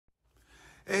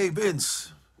Hey,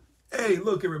 Vince. Hey,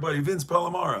 look, everybody. Vince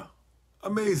Palomara.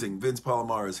 Amazing. Vince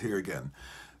Palomara is here again.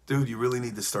 Dude, you really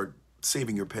need to start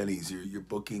saving your pennies. You're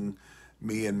booking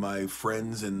me and my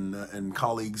friends and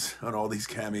colleagues on all these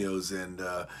cameos. And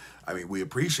I mean, we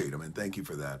appreciate them and thank you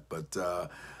for that. But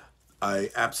I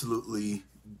absolutely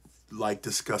like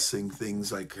discussing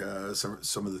things like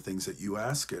some of the things that you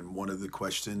ask. And one of the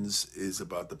questions is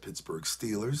about the Pittsburgh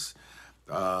Steelers.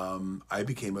 I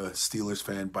became a Steelers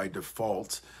fan by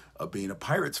default of being a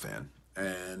Pirates fan.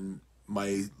 And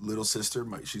my little sister,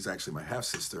 she's actually my half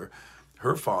sister,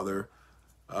 her father,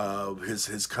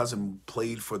 his cousin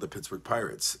played for the Pittsburgh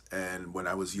Pirates. And when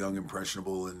I was young,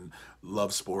 impressionable, and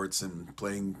loved sports and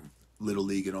playing little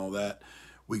league and all that,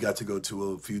 we got to go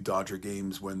to a few Dodger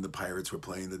games when the Pirates were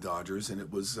playing the Dodgers, and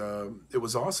it was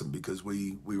awesome because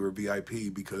we were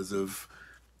VIP because of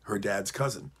her dad's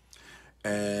cousin.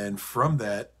 And from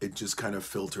that, it just kind of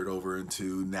filtered over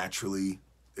into naturally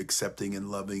accepting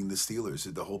and loving the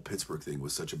Steelers. The whole Pittsburgh thing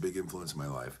was such a big influence in my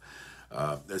life.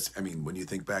 I mean, when you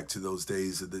think back to those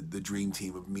days of the dream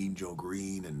team of Mean Joe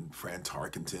Green and Fran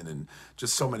Tarkenton and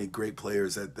just so many great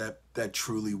players, that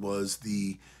truly was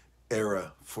the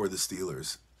era for the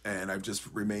Steelers. And I've just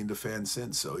remained a fan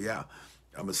since. So yeah,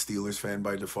 I'm a Steelers fan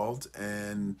by default,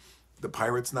 and the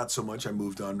Pirates not so much. I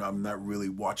moved on. I'm not really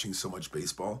watching so much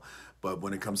baseball, but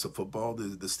when it comes to football,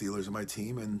 the Steelers are my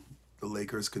team, and the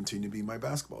Lakers continue to be my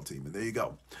basketball team. And there you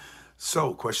go.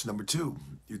 So, question number two,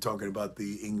 you're talking about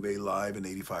the Yngwie Live and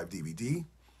 85 DVD.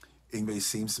 Yngwie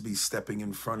seems to be stepping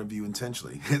in front of you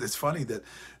intentionally. It's funny that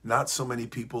not so many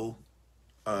people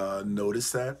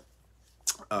noticed that.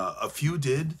 A few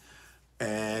did,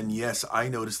 and yes, I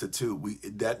noticed it too.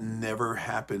 That never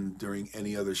happened during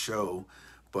any other show,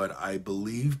 but I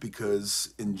believe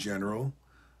because in general,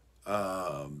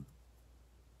 Yngwie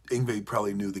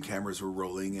probably knew the cameras were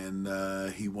rolling, and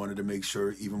he wanted to make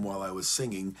sure, even while I was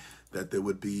singing, that there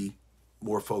would be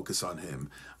more focus on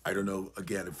him. I don't know,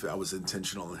 again, if that was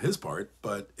intentional on his part,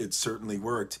 but it certainly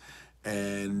worked.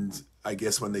 And I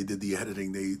guess when they did the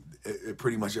editing,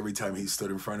 pretty much every time he stood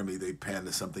in front of me, they panned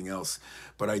to something else.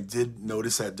 But I did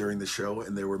notice that during the show,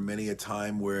 and there were many a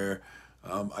time where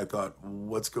I thought,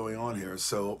 what's going on here?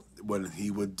 So when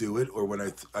he would do it, or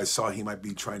when I saw he might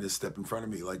be trying to step in front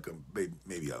of me, like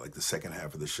maybe like the second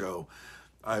half of the show,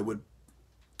 I would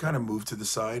kind of move to the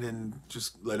side and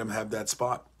just let him have that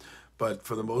spot. But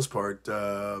for the most part,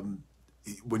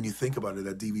 when you think about it,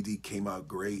 that DVD came out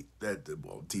great. That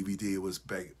well, DVD it was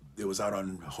back. It was out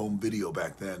on home video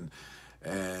back then,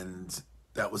 and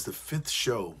that was the fifth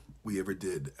show we ever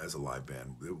did as a live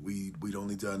band. We'd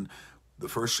only done the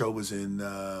first show was in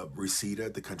Reseda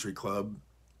at the Country Club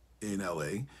in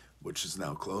LA, which is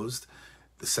now closed.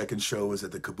 The second show was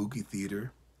at the Kabuki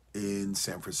Theater in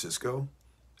San Francisco.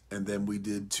 And then we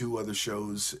did two other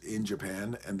shows in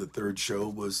Japan, and the third show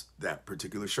was that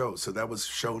particular show. So that was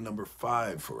show number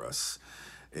 5 for us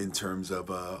in terms of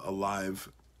a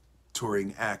live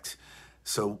touring act.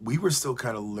 So we were still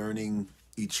kind of learning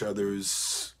each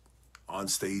other's on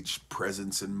stage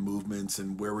presence and movements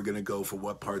and where we're going to go for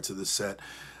what parts of the set.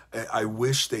 I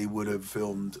wish they would have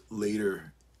filmed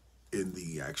later in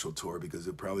the actual tour because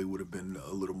it probably would have been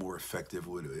a little more effective.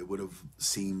 It would have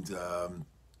seemed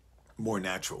more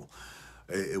natural.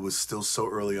 It was still so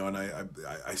early on.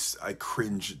 I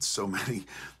cringe at so many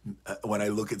when I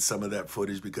look at some of that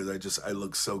footage because I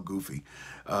look so goofy.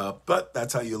 But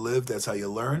that's how you live. That's how you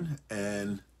learn.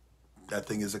 And that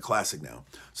thing is a classic now.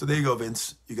 So there you go,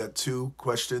 Vince. You got 2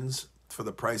 questions for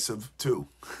the price of 2,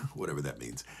 whatever that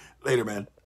means. Later, man.